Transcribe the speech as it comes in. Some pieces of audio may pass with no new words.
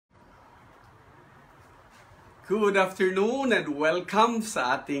Good afternoon and welcome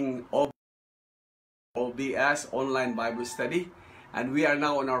sa ating OBS Online Bible Study. And we are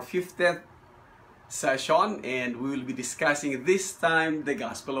now on our 50th session and we will be discussing this time the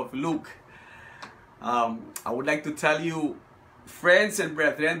Gospel of Luke. I would like to tell you, friends and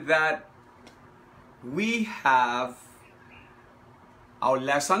brethren, that we have our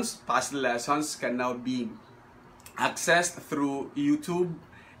lessons, past lessons can now be accessed through YouTube.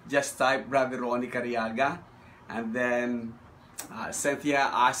 Just type Brother Ronnie Cariaga. And then Cynthia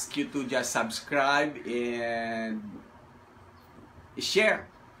asks you to just subscribe and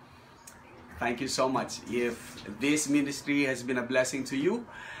share. Thank you so much. If this ministry has been a blessing to you,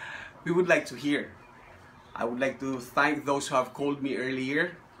 we would like to hear. I would like to thank those who have called me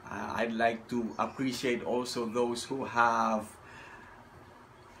earlier. I'd like to appreciate also those who have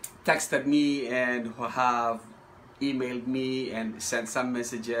texted me and who have emailed me and sent some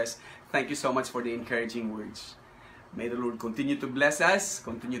messages. Thank you so much for the encouraging words. May the Lord continue to bless us,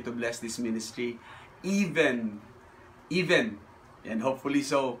 continue to bless this ministry, even, and hopefully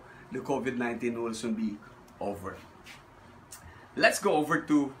so, the COVID-19 will soon be over. Let's go over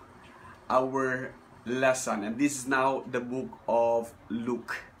to our lesson, and this is now the book of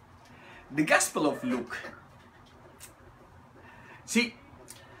Luke. The Gospel of Luke. See,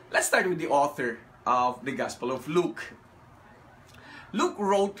 let's start with the author of the Gospel of Luke. Luke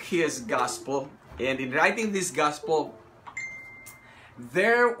wrote his Gospel, and in writing this Gospel,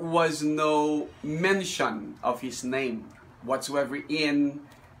 there was no mention of his name whatsoever in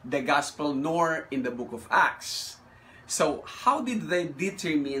the Gospel nor in the book of Acts. So how did they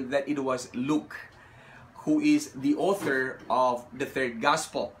determine that it was Luke who is the author of the third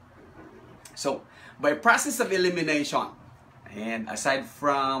Gospel? So by process of elimination, and aside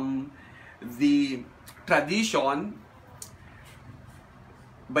from the tradition,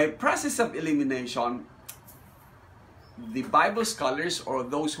 by process of elimination, the Bible scholars or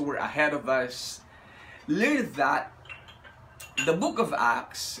those who were ahead of us learned that the book of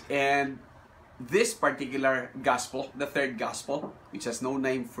Acts and this particular gospel, the third gospel, which has no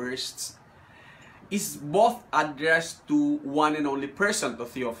name first, is both addressed to one and only person, to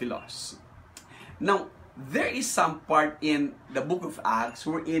Theophilus. Now, there is some part in the book of Acts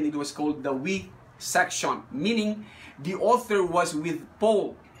wherein it was called the we section, meaning the author was with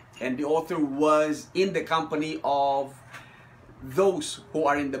Paul and the author was in the company of those who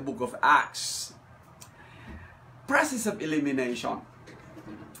are in the book of Acts. Process of elimination.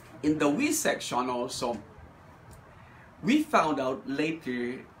 In the we section also, we found out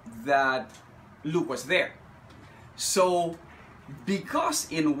later that Luke was there. So, because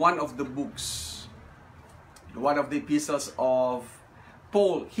in one of the books, one of the epistles of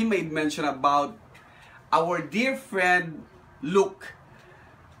Paul, he made mention about our dear friend Luke,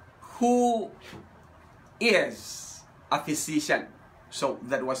 who is a physician. So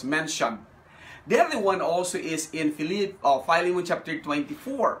that was mentioned. The other one also is in Philemon chapter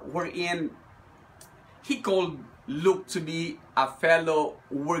 24, wherein he called Luke to be a fellow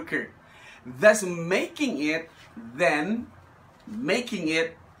worker, thus making it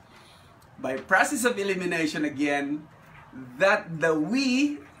by process of elimination again, that the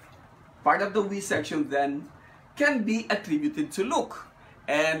we, part of the we section then, can be attributed to Luke,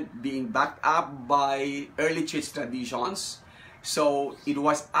 and being backed up by early church traditions. So it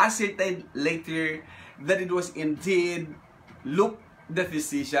was ascertained later that it was indeed Luke the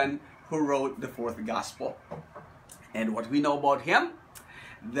physician who wrote the fourth gospel. And what we know about him,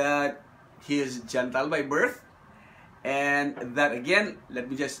 that he is Gentile by birth, and that again, let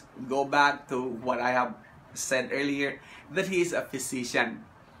me just go back to what I have said earlier, that he is a physician.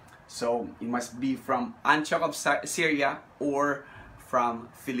 So it must be from Antioch of Syria or from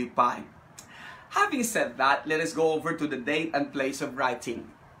Philippi. Having said that, let us go over to the date and place of writing.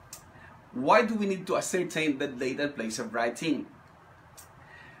 Why do we need to ascertain the date and place of writing?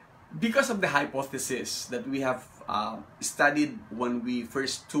 Because of the hypothesis that we have studied when we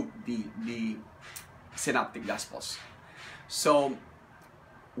first took the Synoptic Gospels. So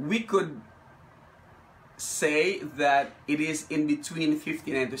we could say that it is in between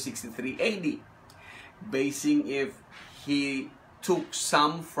 59 to 63 AD, basing if he took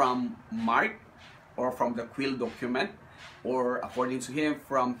some from Mark or from the Quill document, or according to him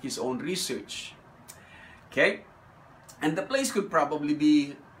from his own research. Okay? And the place could probably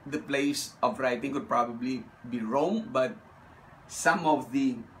be, the place of writing could probably be Rome, but some of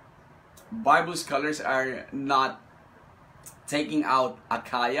the Bible scholars are not taking out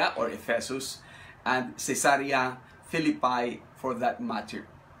Achaia or Ephesus and Caesarea Philippi for that matter.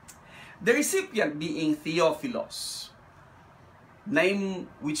 The recipient being Theophilus, name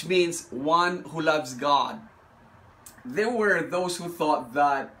which means one who loves God, there were those who thought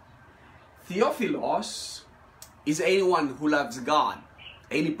that Theophilos is anyone who loves God.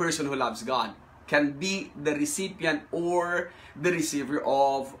 Any person who loves God can be the recipient or the receiver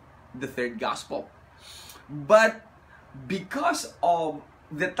of the third gospel. But because of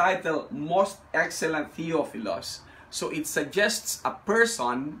the title Most Excellent Theophilos, so it suggests a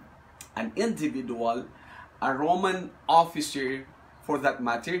person, an individual, a Roman officer for that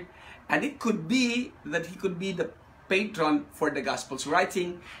matter, and it could be that he could be the patron for the gospel's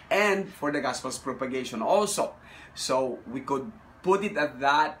writing and for the gospel's propagation also. So we could put it at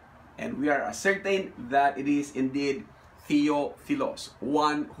that, and we are certain that it is indeed Theophilos,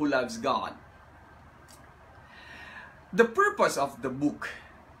 one who loves God. The purpose of the book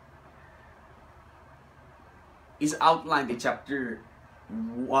is outlined in chapter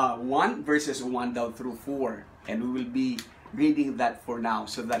 1, verses 1 down through 4. And we will be reading that for now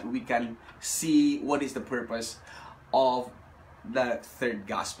so that we can see what is the purpose of the third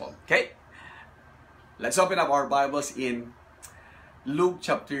gospel. Okay? Let's open up our Bibles in Luke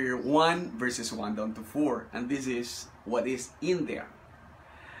chapter 1, verses 1 down to 4. And this is what is in there.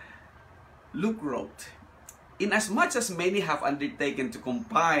 Luke wrote, "Inasmuch as many have undertaken to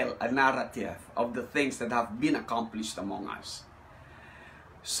compile a narrative of the things that have been accomplished among us."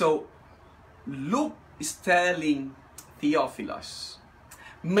 So, Luke is telling Theophilus,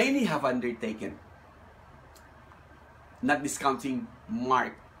 many have undertaken, not discounting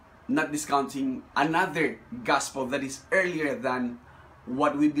Mark, not discounting another gospel that is earlier than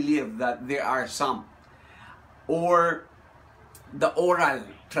what we believe that there are some, or the oral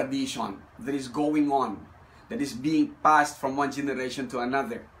tradition that is going on, that is being passed from one generation to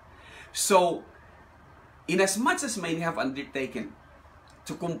another. So, inasmuch as many have undertaken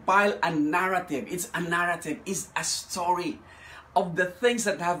to compile a narrative, it's a narrative, it's a story of the things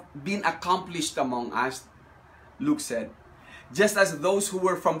that have been accomplished among us, Luke said, just as those who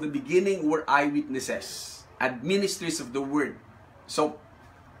were from the beginning were eyewitnesses and ministries of the word. So,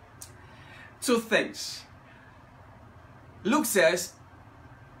 two things. Luke says,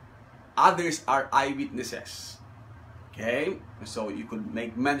 others are eyewitnesses. Okay? So you could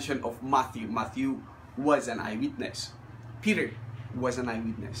make mention of Matthew. Matthew was an eyewitness. Peter was an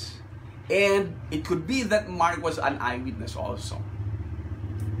eyewitness. And it could be that Mark was an eyewitness also.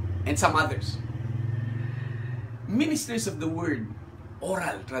 And some others. Ministers of the word,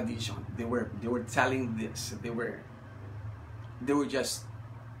 oral tradition. They were telling this. They were just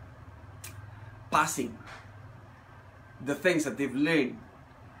passing the things that they've learned.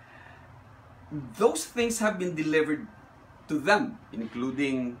 Those things have been delivered to them,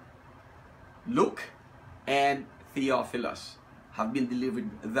 including Luke and Theophilus have been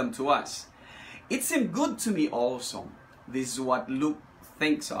delivered them to us. It seemed good to me also. This is what Luke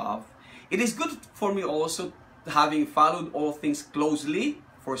thinks of. It is good for me also, having followed all things closely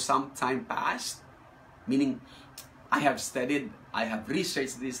for some time past, meaning I have studied, I have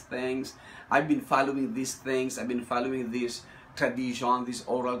researched these things, I've been following these things, I've been following this tradition, these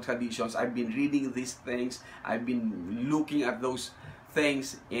oral traditions, I've been reading these things, I've been looking at those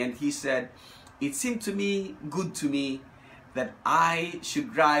things, and he said, it seemed to me, good to me, that I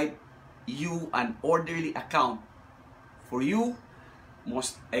should write you an orderly account for you,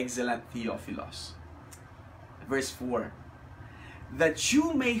 most excellent Theophilus. Verse 4, that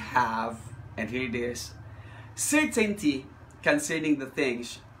you may have, and here it is, certainty concerning the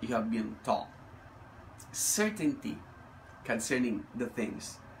things you have been taught. Certainty concerning the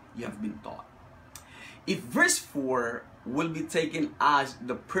things you have been taught. If verse 4 will be taken as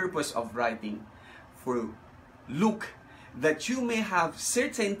the purpose of writing for Luke, that you may have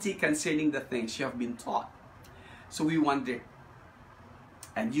certainty concerning the things you have been taught. So we wonder,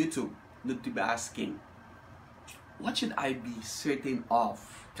 and you too need to be asking, what should I be certain of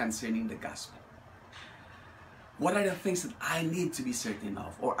concerning the gospel? What are the things that I need to be certain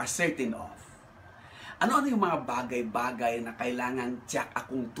of or are certain of? Ano yung mga bagay-bagay na kailangan tiyak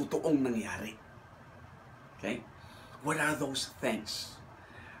akong totoong nangyari? Okay? What are those things?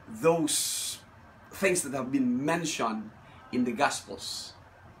 Those things that have been mentioned in the Gospels,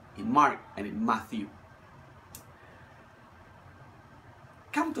 in Mark and in Matthew.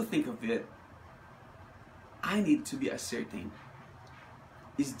 Come to think of it, I need to be ascertain,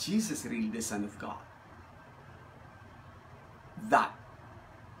 is Jesus really the Son of God? That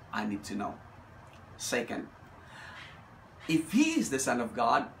I need to know. Second, if He is the Son of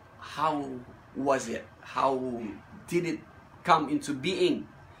God, how was it? How did it come into being?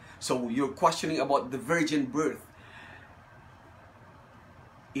 So you're questioning about the virgin birth.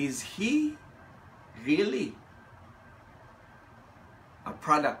 Is He really a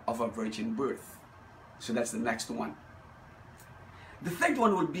product of a virgin birth? So that's the next one. The third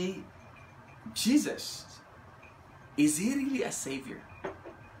one would be Jesus. Is he really a savior?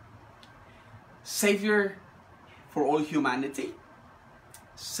 Savior for all humanity?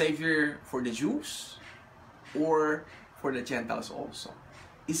 Savior for the Jews? Or for the Gentiles also?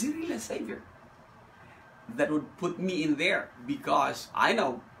 Is he really a savior? That would put me in there, because I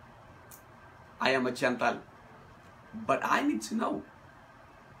know I am a Gentile, but I need to know.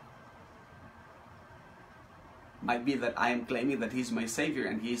 Might be that I am claiming that he's my savior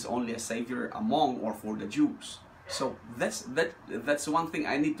and he is only a savior among or for the Jews. So that's one thing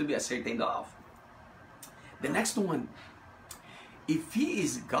I need to be ascertained of. The next one, if he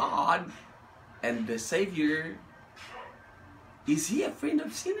is God and the savior, is he a friend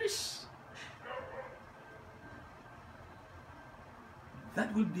of sinners?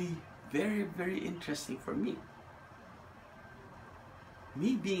 That would be very, very interesting for me.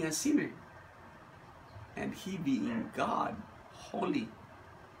 Me being a sinner and he being God, holy.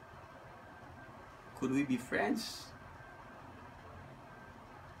 Could we be friends?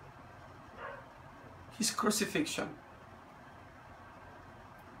 His crucifixion.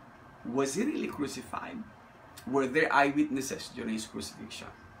 Was he really crucified? Were there eyewitnesses during his crucifixion?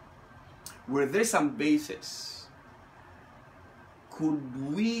 Were there some basis?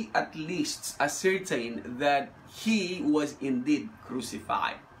 Could we at least ascertain that he was indeed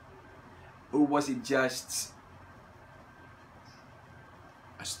crucified? Or was it just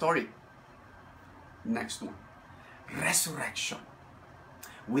a story? Next one. Resurrection.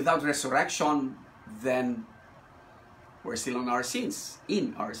 Without resurrection, then we're still on our sins,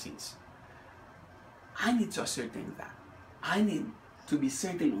 in our sins. I need to ascertain that. I need to be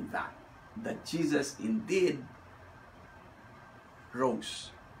certain of that. That Jesus indeed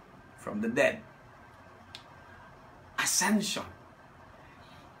rose from the dead. Ascension.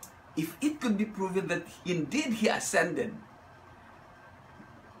 If it could be proven that indeed he ascended,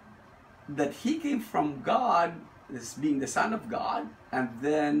 that he came from God as being the Son of God, and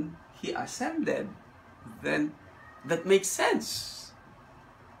then he ascended, then that makes sense.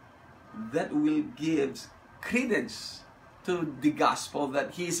 That will give credence to the gospel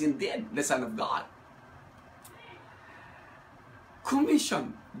that he is indeed the Son of God.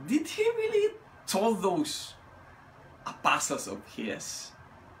 Commission. Did he really tell those apostles of his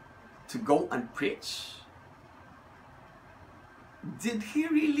to go and preach? Did he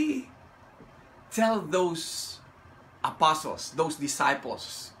really tell those apostles, those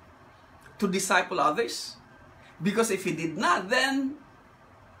disciples, to disciple others? Because if he did not, then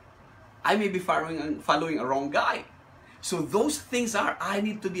I may be following a wrong guy. So those things I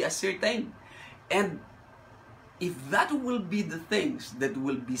need to be ascertained. And if that will be the things that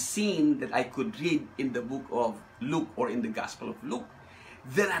will be seen that I could read in the book of Luke or in the Gospel of Luke,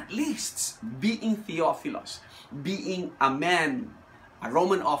 then at least being Theophilus, being a man, a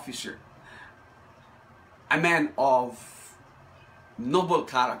Roman officer, a man of noble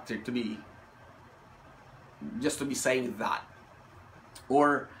character, to be saying that,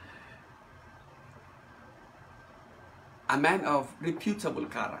 or a man of reputable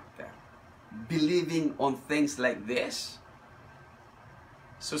character, believing on things like this.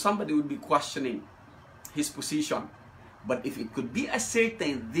 So somebody would be questioning his position. But if it could be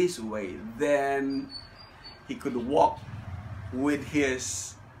ascertained this way, then he could walk with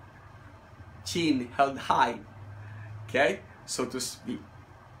his chin held high, okay, so to speak.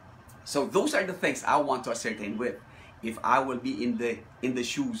 So those are the things I want to ascertain with, if I will be in the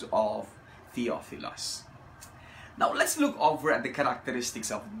shoes of Theophilus. Now let's look over at the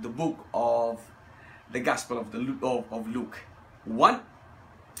characteristics of the book of the Gospel of Luke. One,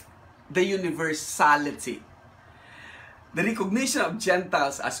 the universality, the recognition of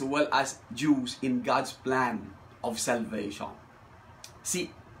Gentiles as well as Jews in God's plan of salvation.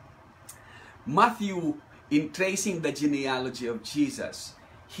 See, Matthew, in tracing the genealogy of Jesus,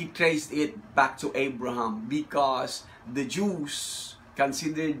 he traced it back to Abraham, because the Jews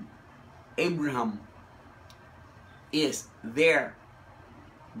considered Abraham is their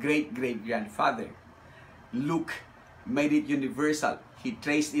great-great-grandfather. Luke made it universal. He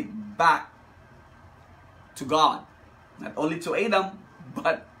traced it back to God. Not only to Adam,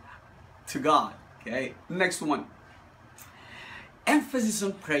 but to God. Okay, next one. Emphasis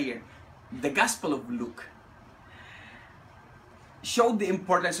on prayer. The Gospel of Luke showed the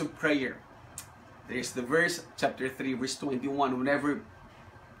importance of prayer. There is the verse, chapter 3, verse 21. Whenever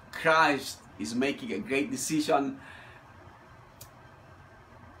Christ is making a great decision,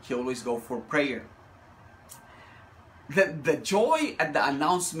 he always go for prayer. The joy at the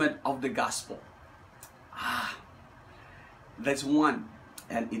announcement of the gospel. That's one.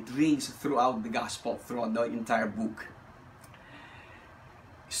 And it rings throughout the gospel, throughout the entire book.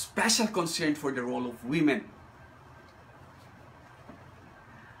 special concern for the role of women.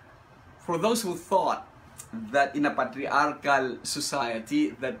 For those who thought that in a patriarchal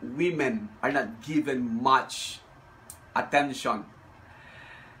society that women are not given much attention,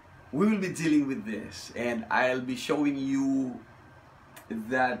 we will be dealing with this, and I'll be showing you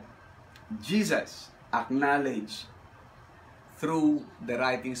that Jesus acknowledged through the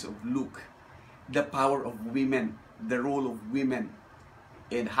writings of Luke the power of women, the role of women,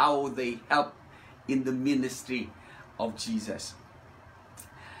 and how they help in the ministry of Jesus.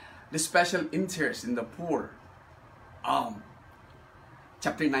 The special interest in the poor.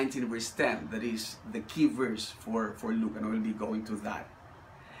 Chapter 19 verse 10, that is the key verse for Luke, and I will be going to that.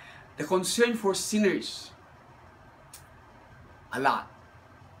 The concern for sinners, a lot.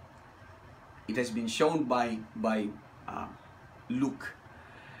 It has been shown by Luke.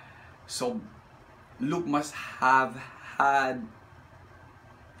 So Luke must have had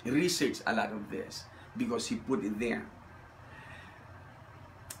researched a lot of this because he put it there.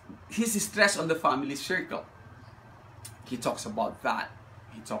 His stress on the family circle. He talks about that.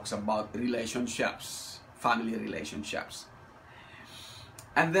 He talks about relationships, family relationships.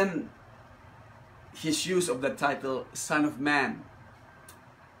 And then his use of the title Son of Man.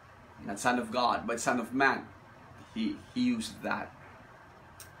 Not Son of God, but Son of Man. He used that.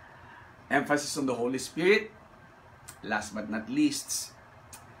 Emphasis on the Holy Spirit. Last but not least,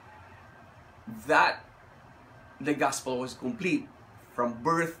 that the gospel was complete from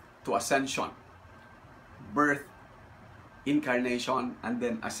birth to ascension. Birth, incarnation, and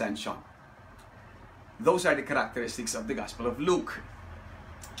then ascension. Those are the characteristics of the Gospel of Luke.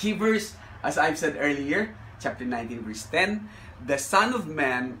 Key verse, as I've said earlier, chapter 19 verse 10, the Son of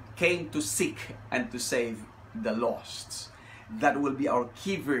Man came to seek and to save the lost. That will be our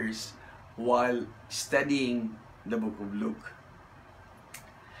key verse while studying the book of Luke.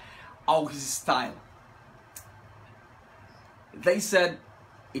 Oh, his style. They said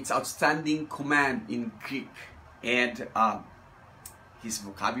it's outstanding command in Greek, and his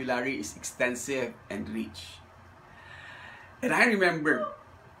vocabulary is extensive and rich. And I remember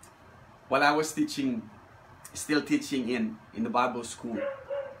while I was still teaching in the Bible school,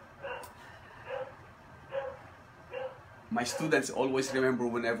 my students always remember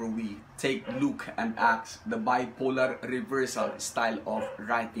whenever we take Luke and Acts, the bipolar reversal style of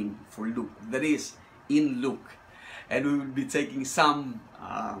writing for Luke. That is, in Luke. And we will be taking some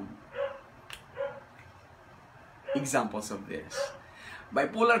examples of this.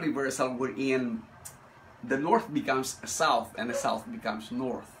 Bipolar reversal wherein the north becomes south and the south becomes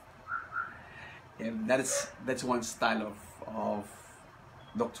north. And that's one style of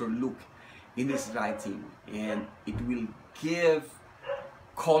Dr. Luke in his writing, and it will give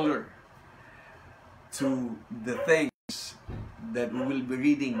color to the things that we will be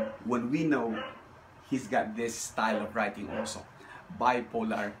reading when we know he's got this style of writing also.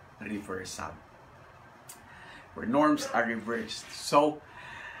 Bipolar reversal, where norms are reversed. So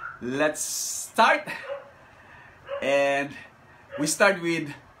let's start, and we start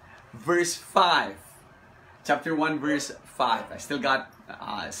with verse 5, chapter 1 verse 5. I still got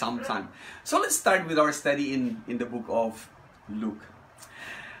some time, so let's start with our study in the book of Luke.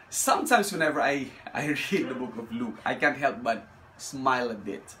 Sometimes whenever I read the book of Luke, I can't help but smile a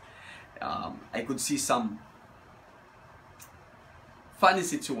bit. I could see some funny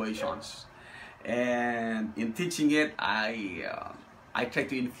situations, and in teaching it, I try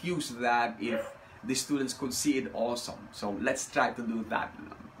to infuse that if the students could see it also. So let's try to do that.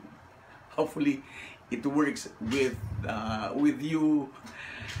 Hopefully it works with you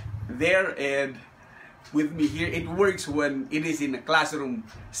there and with me here. It works when it is in a classroom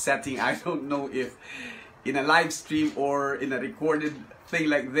setting. I don't know if in a live stream or in a recorded thing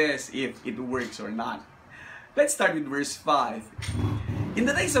like this, if it works or not. Let's start with verse 5. In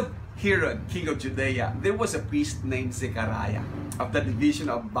the days of Herod, king of Judea, there was a priest named Zechariah of the division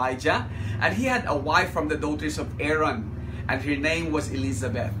of Abijah, and he had a wife from the daughters of Aaron, and her name was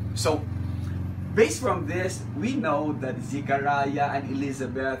Elizabeth. So, based from this, we know that Zechariah and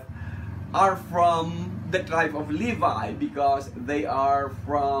Elizabeth are from the tribe of Levi because they are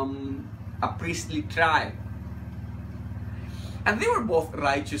from a priestly tribe. And they were both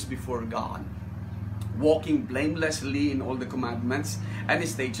righteous before God, walking blamelessly in all the commandments and the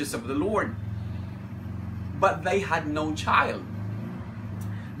statutes of the Lord. But they had no child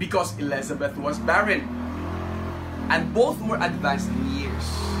because Elizabeth was barren, and both were advanced in years.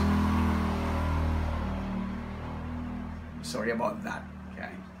 Sorry about that. Okay.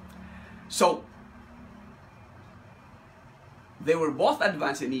 So they were both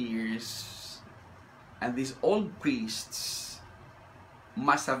advanced in years, and these old priests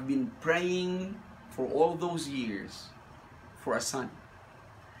must have been praying for all those years for a son.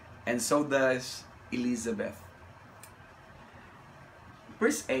 And so does Elizabeth.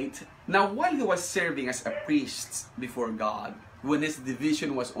 Verse 8, now while he was serving as a priest before God, when his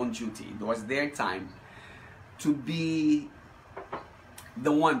division was on duty, it was their time to be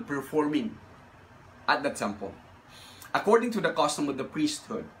the one performing at the temple. According to the custom of the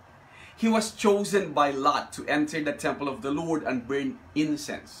priesthood, he was chosen by lot to enter the temple of the Lord and burn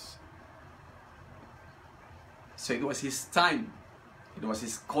incense. So it was his time. It was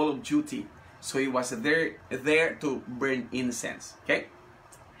his call of duty. So he was there to burn incense. Okay?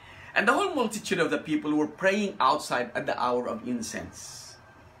 And the whole multitude of the people were praying outside at the hour of incense.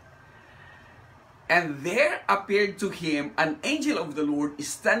 And there appeared to him an angel of the Lord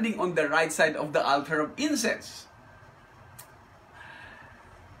standing on the right side of the altar of incense.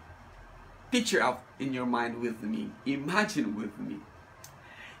 Picture out in your mind with me. Imagine with me.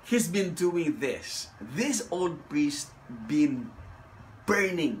 He's been doing this. This old priest been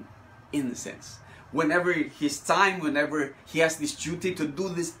burning incense. Whenever his time, whenever he has this duty to do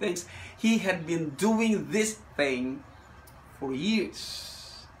these things, he had been doing this thing for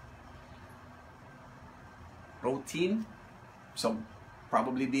years. Routine. So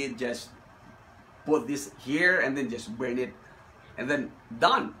probably did just put this here and then just burn it and then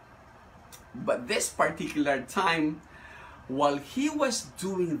done. But this particular time, while he was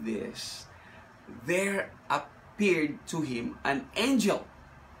doing this, there appeared to him an angel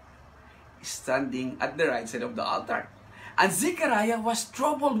standing at the right side of the altar. And Zechariah was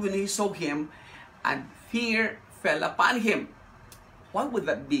troubled when he saw him, and fear fell upon him. What would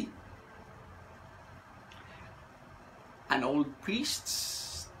that be? An old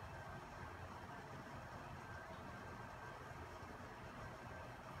priest?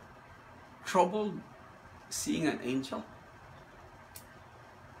 Troubled seeing an angel?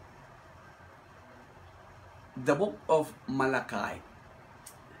 The book of Malachi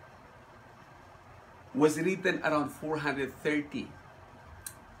was written around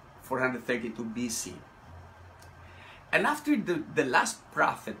 432 BC. And after the last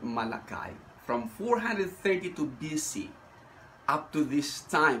prophet Malachi, from 432 BC up to this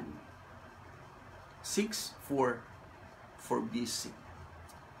time, 644 BC,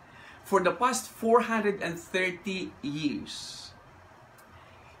 for the past 430 years,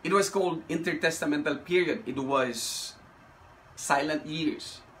 it was called intertestamental period. It was silent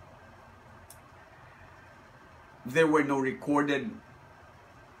years. There were no recorded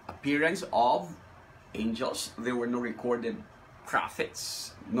appearance of angels. There were no recorded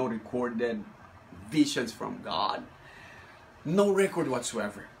prophets. No recorded visions from God. No record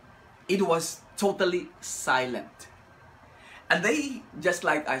whatsoever. It was totally silent. And they, just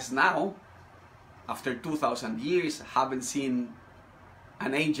like us now, after 2,000 years, haven't seen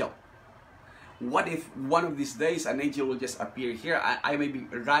an angel. What if one of these days an angel will just appear here? I may be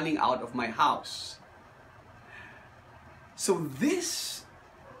running out of my house. So this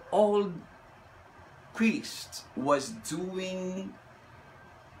old priest was doing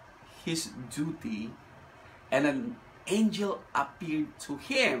his duty, and an angel appeared to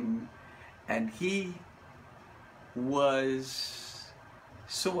him, and he was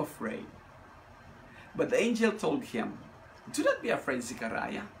so afraid. But the angel told him, "Do not be afraid,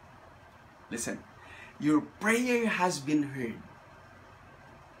 Zechariah. Listen, your prayer has been heard."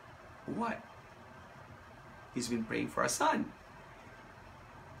 What? He's been praying for a son.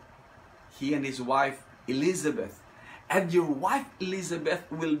 He and his wife Elizabeth. "And your wife Elizabeth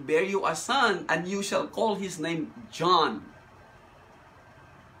will bear you a son, and you shall call his name John."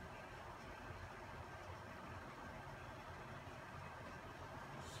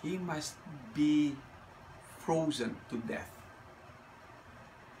 He must be frozen to death.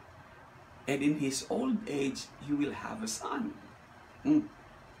 And in his old age, he will have a son.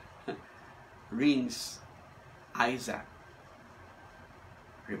 Rings Isaac,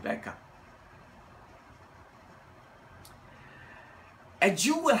 Rebecca. "And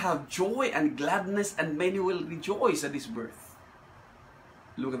you will have joy and gladness, and many will rejoice at his birth."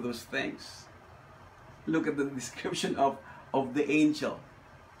 Look at those things. Look at the description of the angel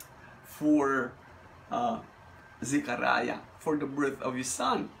for Zechariah, for the birth of his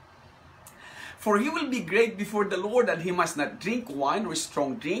son. "For he will be great before the Lord, and he must not drink wine or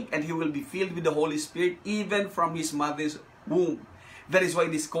strong drink, and he will be filled with the Holy Spirit even from his mother's womb." That is why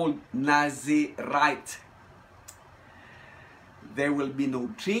it is called Nazirite. There will be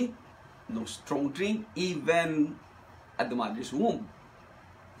no drink, no strong drink, even at the mother's womb.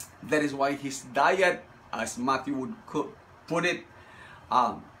 That is why his diet, as Matthew would put it,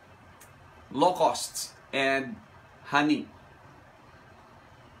 locusts and honey.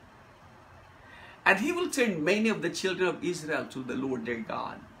 And he will turn many of the children of Israel to the Lord their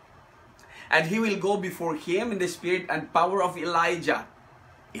God. And he will go before him in the spirit and power of Elijah.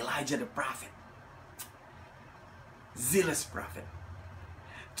 Elijah the prophet. Zealous prophet.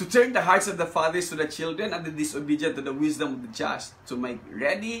 To turn the hearts of the fathers to the children and the disobedient to the wisdom of the just. To make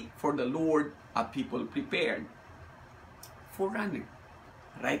ready for the Lord a people prepared. Forerunner.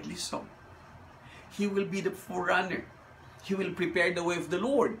 Rightly so. He will be the forerunner. He will prepare the way of the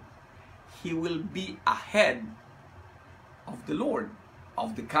Lord. He will be ahead of the Lord,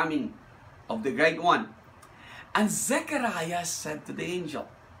 of the coming of the Great One. And Zechariah said to the angel,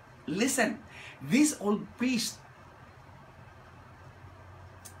 listen, this old priest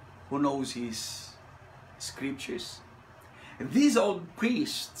who knows his scriptures, these old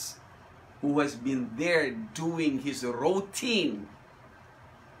priests who has been there doing his routine,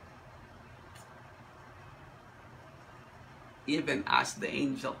 even asked the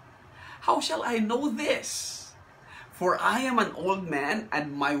angel, how shall I know this? For I am an old man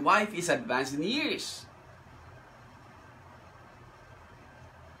and my wife is advanced in years.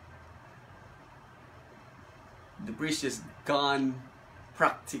 The priest is gone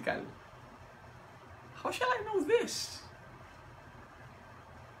practical. How shall I know this?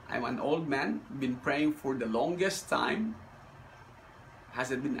 I'm an old man, been praying for the longest time,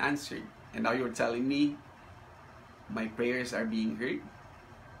 hasn't been answered. And now you're telling me my prayers are being heard?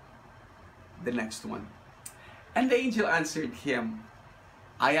 The next one. And the angel answered him,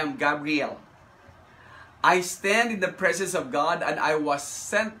 I am Gabriel. I stand in the presence of God, and I was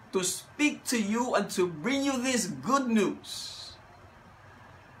sent to speak to you and to bring you this good news.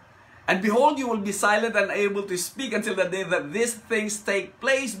 And behold, you will be silent and unable to speak until the day that these things take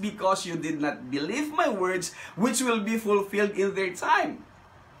place, because you did not believe my words, which will be fulfilled in their time.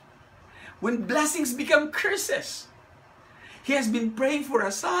 When blessings become curses. He has been praying for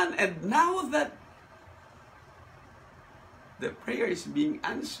a son, and now that the prayer is being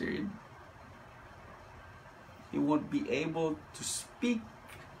answered, he won't be able to speak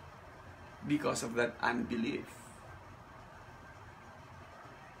because of that unbelief.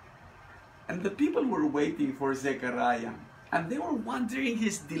 And the people were waiting for Zechariah, and they were wondering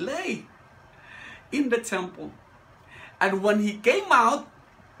his delay in the temple. And when he came out,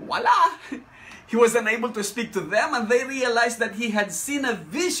 voila! He was unable to speak to them, and they realized that he had seen a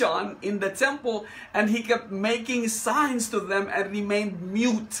vision in the temple, and he kept making signs to them and remained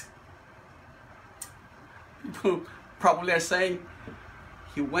mute. People probably are saying,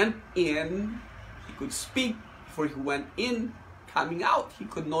 he went in, he could speak. Before he went in, coming out, he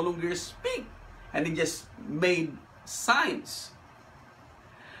could no longer speak, and he just made signs.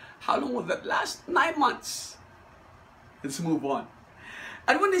 How long will that last? 9 months. Let's move on.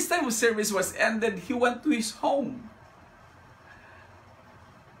 And when his time of service was ended, he went to his home.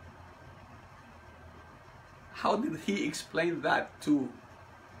 How did he explain that to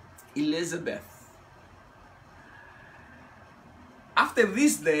Elizabeth? After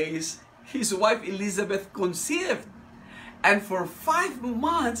these days, his wife Elizabeth conceived, and for 5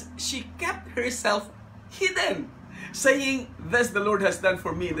 months she kept herself hidden, saying, thus the Lord has done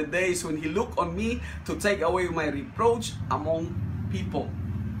for me in the days when he looked on me to take away my reproach among people.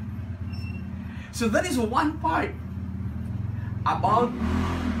 So that is one part about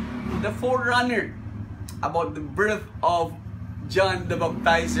the forerunner, about the birth of John the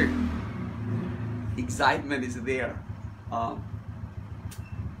Baptizer. Excitement is there.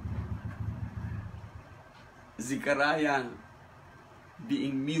 Zechariah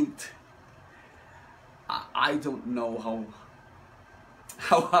being mute. I don't know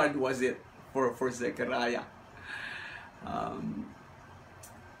how hard was it for Zechariah.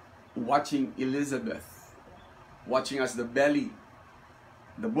 Watching Elizabeth, watching as the belly,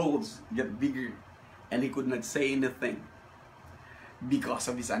 the bulbs get bigger, and he could not say anything because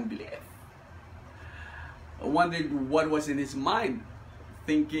of his unbelief. I wondered what was in his mind,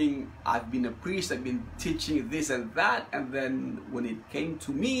 thinking, I've been a priest, I've been teaching this and that, and then when it came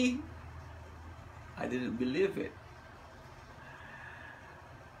to me, I didn't believe it.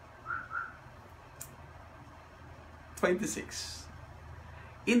 "26.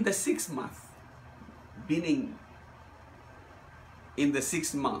 In the 6th month, meaning in the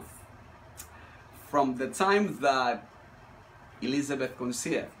 6th month, from the time that Elizabeth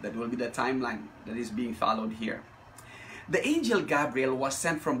conceived, that will be the timeline that is being followed here, the angel Gabriel was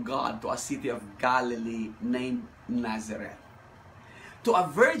sent from God to a city of Galilee named Nazareth, to a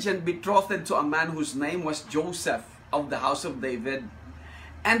virgin betrothed to a man whose name was Joseph of the house of David,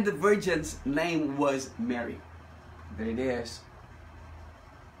 and the virgin's name was Mary." There it is.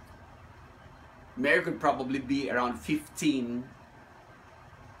 Mary could probably be around 15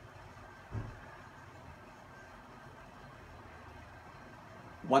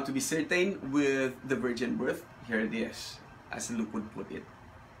 Want to be certain with the virgin birth? Here it is, as Luke would put it.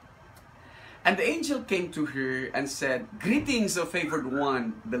 And the angel came to her and said, "Greetings, O favored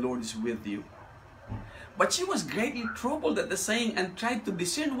one, the Lord is with you." But she was greatly troubled at the saying and tried to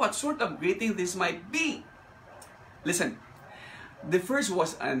discern what sort of greeting this might be. Listen, the first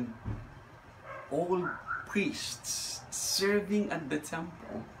was an old priest serving at the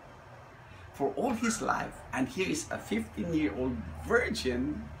temple for all his life, and here is a 15-year-old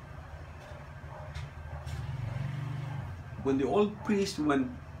virgin. When the old priest,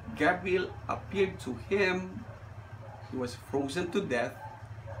 when Gabriel appeared to him, he was frozen to death.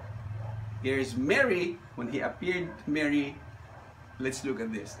 Here is Mary. When he appeared to Mary, let's look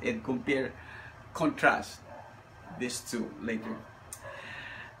at this and contrast these two later.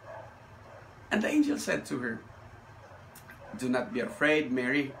 And the angel said to her, "Do not be afraid,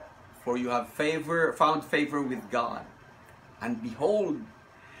 Mary, for you have found favor with God. And behold,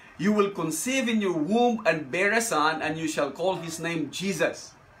 you will conceive in your womb and bear a son, and you shall call his name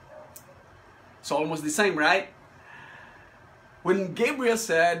Jesus." It's almost the same, right? When Gabriel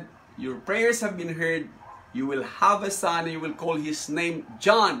said, "Your prayers have been heard, you will have a son, and you will call his name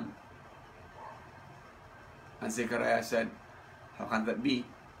John." And Zechariah said, "How can that be?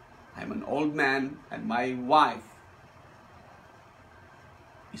 I'm an old man, and my wife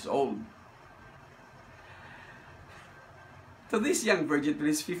is old." To this young virgin, to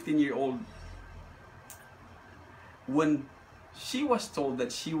this 15-year-old, when she was told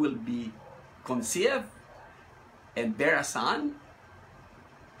that she will be conceived and bear a son,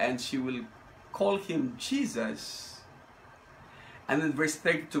 and she will call him Jesus, and in verse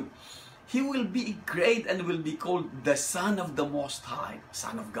 32, "He will be great and will be called the Son of the Most High,"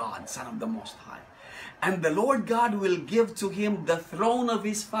 Son of God, Son of the Most High. "And the Lord God will give to him the throne of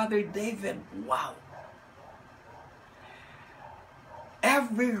his father David." Wow!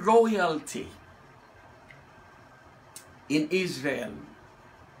 Every royalty in Israel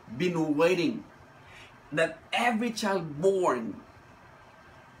been waiting that every child born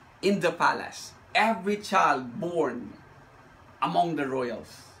in the palace, every child born among the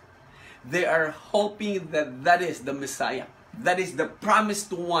royals, they are hoping that that is the Messiah, that is the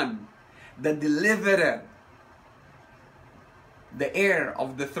promised one, the deliverer, the heir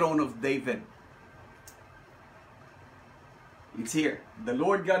of the throne of David. It's here. "The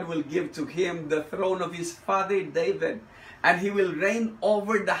Lord God will give to him the throne of his father David, and he will reign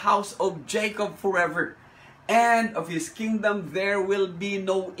over the house of Jacob forever, and of his kingdom there will be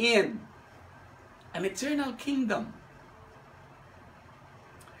no end." An eternal kingdom.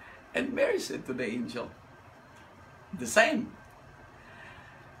 And Mary said to the angel, the same.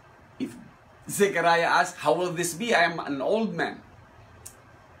 If Zechariah asked, "How will this be? I am an old man,"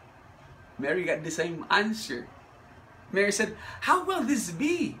 Mary got the same answer. Mary said, "How will this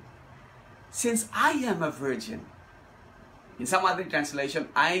be, since I am a virgin?" In some other translation,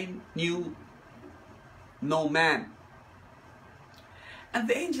 "I knew no man." And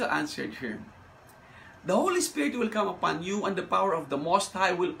the angel answered her, "The Holy Spirit will come upon you, and the power of the Most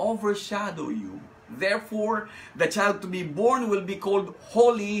High will overshadow you. Therefore, the child to be born will be called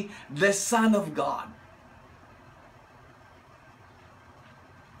Holy, the Son of God.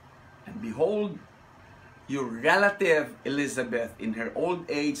 And behold, your relative Elizabeth in her old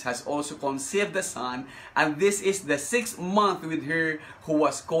age has also conceived a son, and this is the 6th month with her who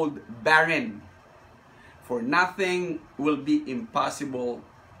was called barren. For nothing will be impossible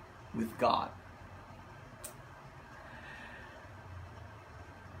with God."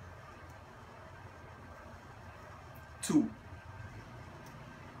 Two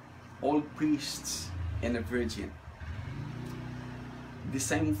old priests and a virgin. The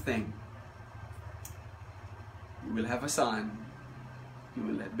same thing. You will have a son, you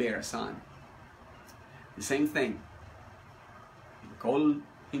will bear a son. The same thing. You call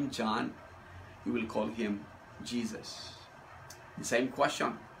him John, you will call him Jesus. The same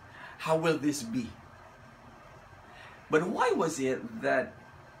question. How will this be? But why was it that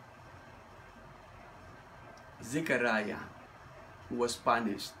Zechariah was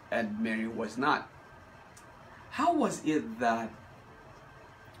punished and Mary was not? How was it that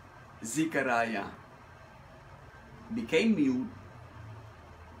Zechariah became mute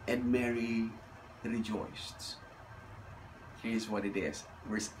and Mary rejoiced? Here's what it is,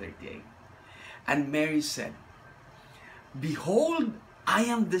 verse 38. "And Mary said, Behold, I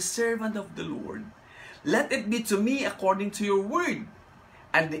am the servant of the Lord. Let it be to me according to your word.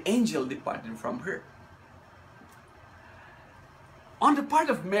 And the angel departed from her." On the part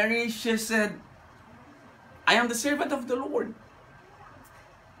of Mary, she said, "I am the servant of the Lord.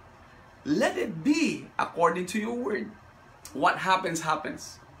 Let it be according to your word." what happens,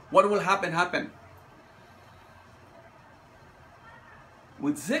 happens. What will happen, happen.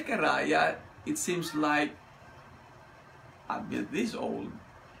 With Zechariah, it seems like I've been this old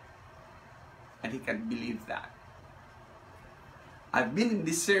and he can't believe that. I've been in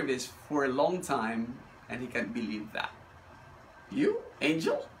this service for a long time and he can't believe that. You,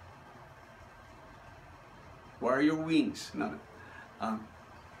 angel? Where are your wings? No.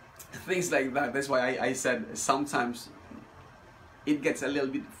 Things like that. That's why I said sometimes it gets a little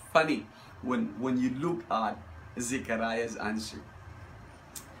bit funny when you look at Zechariah's answer.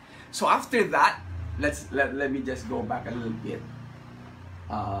 So after that, let me just go back a little bit.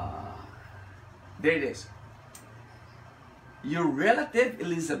 There it is. Your relative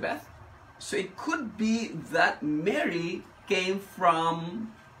Elizabeth. So it could be that Mary came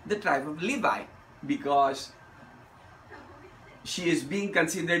from the tribe of Levi because she is being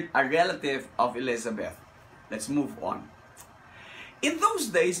considered a relative of Elizabeth. Let's move on. In those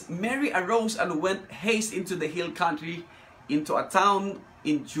days, Mary arose and went haste into the hill country, into a town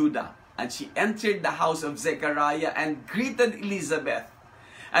in Judah. And she entered the house of Zechariah and greeted Elizabeth.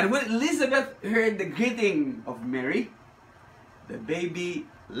 And when Elizabeth heard the greeting of Mary, the baby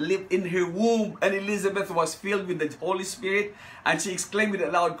leaped in her womb, and Elizabeth was filled with the Holy Spirit, and she exclaimed with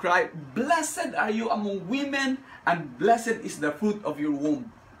a loud cry, "Blessed are you among women, and blessed is the fruit of your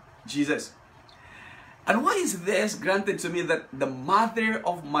womb, Jesus." And why is this granted to me that the mother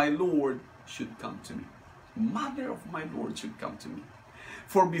of my Lord should come to me? Mother of my Lord should come to me.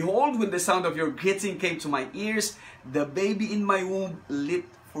 For behold, when the sound of your greeting came to my ears, the baby in my womb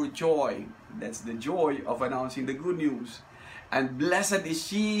leaped for joy. That's the joy of announcing the good news. And blessed is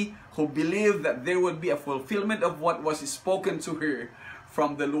she who believed that there would be a fulfillment of what was spoken to her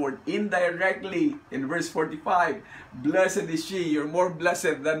from the Lord. Indirectly, in verse 45, blessed is she, you're more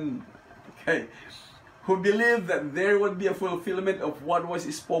blessed than, okay, who believed that there would be a fulfillment of what was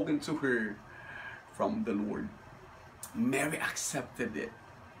spoken to her from the Lord. Mary accepted it.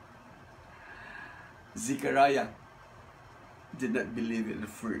 Zechariah did not believe it at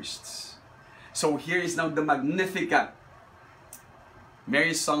first. So here is now the Magnificat,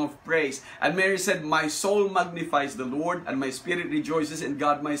 Mary's song of praise. And Mary said, "My soul magnifies the Lord, and my spirit rejoices in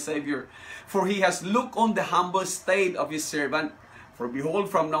God my Savior. For he has looked on the humble state of his servant. For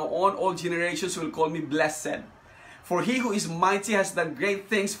behold, from now on all generations will call me blessed. For he who is mighty has done great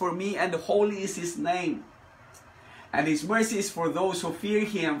things for me, and holy is his name. And his mercy is for those who fear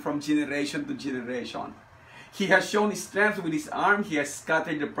him from generation to generation. He has shown his strength with his arm. He has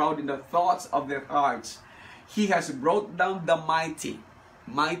scattered the proud in the thoughts of their hearts. He has brought down the mighty."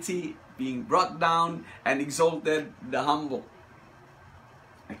 Mighty being brought down, and exalted the humble.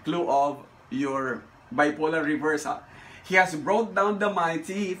 A clue of your bipolar reversal. He has brought down the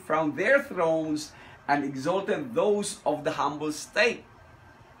mighty from their thrones and exalted those of the humble state.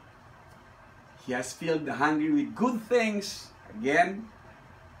 He has filled the hungry with good things. Again,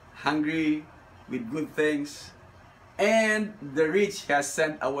 hungry with good things. And the rich has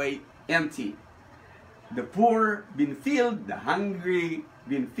sent away empty. The poor been filled, the hungry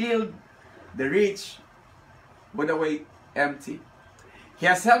been filled, the rich went away empty. He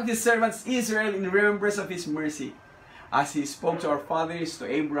has helped his servants Israel in remembrance of his mercy, as he spoke to our fathers, to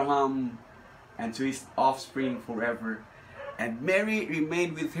Abraham, and to his offspring forever. And Mary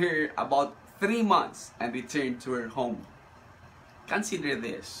remained with her about 3 months and returned to her home. Consider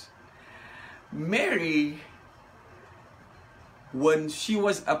this. Mary, when she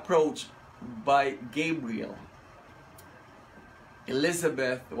was approached by Gabriel,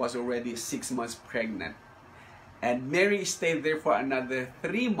 Elizabeth was already 6 months pregnant. And Mary stayed there for another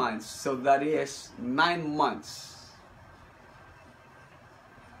 3 months, so that is 9 months.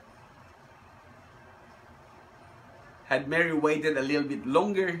 Had Mary waited a little bit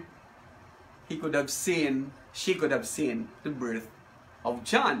longer, she could have seen the birth of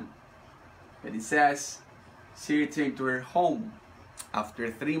John. But it says she returned to her home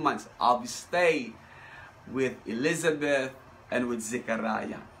after 3 months of stay with Elizabeth and with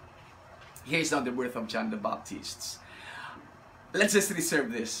Zechariah. Here's now the birth of John the Baptist. Let's just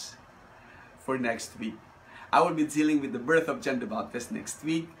reserve this for next week. I will be dealing with the birth of John the Baptist next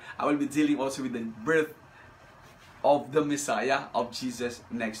week. I will be dealing also with the birth of the Messiah, of Jesus,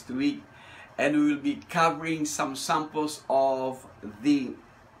 next week. And we will be covering some samples of the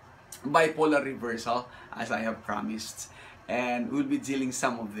bipolar reversal, as I have promised. And we'll be dealing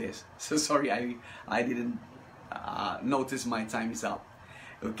some of this. So sorry, I didn't notice my time is up.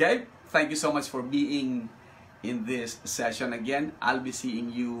 Okay? Thank you so much for being in this session again. I'll be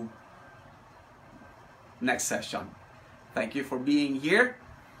seeing you next session. Thank you for being here.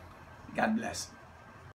 God bless.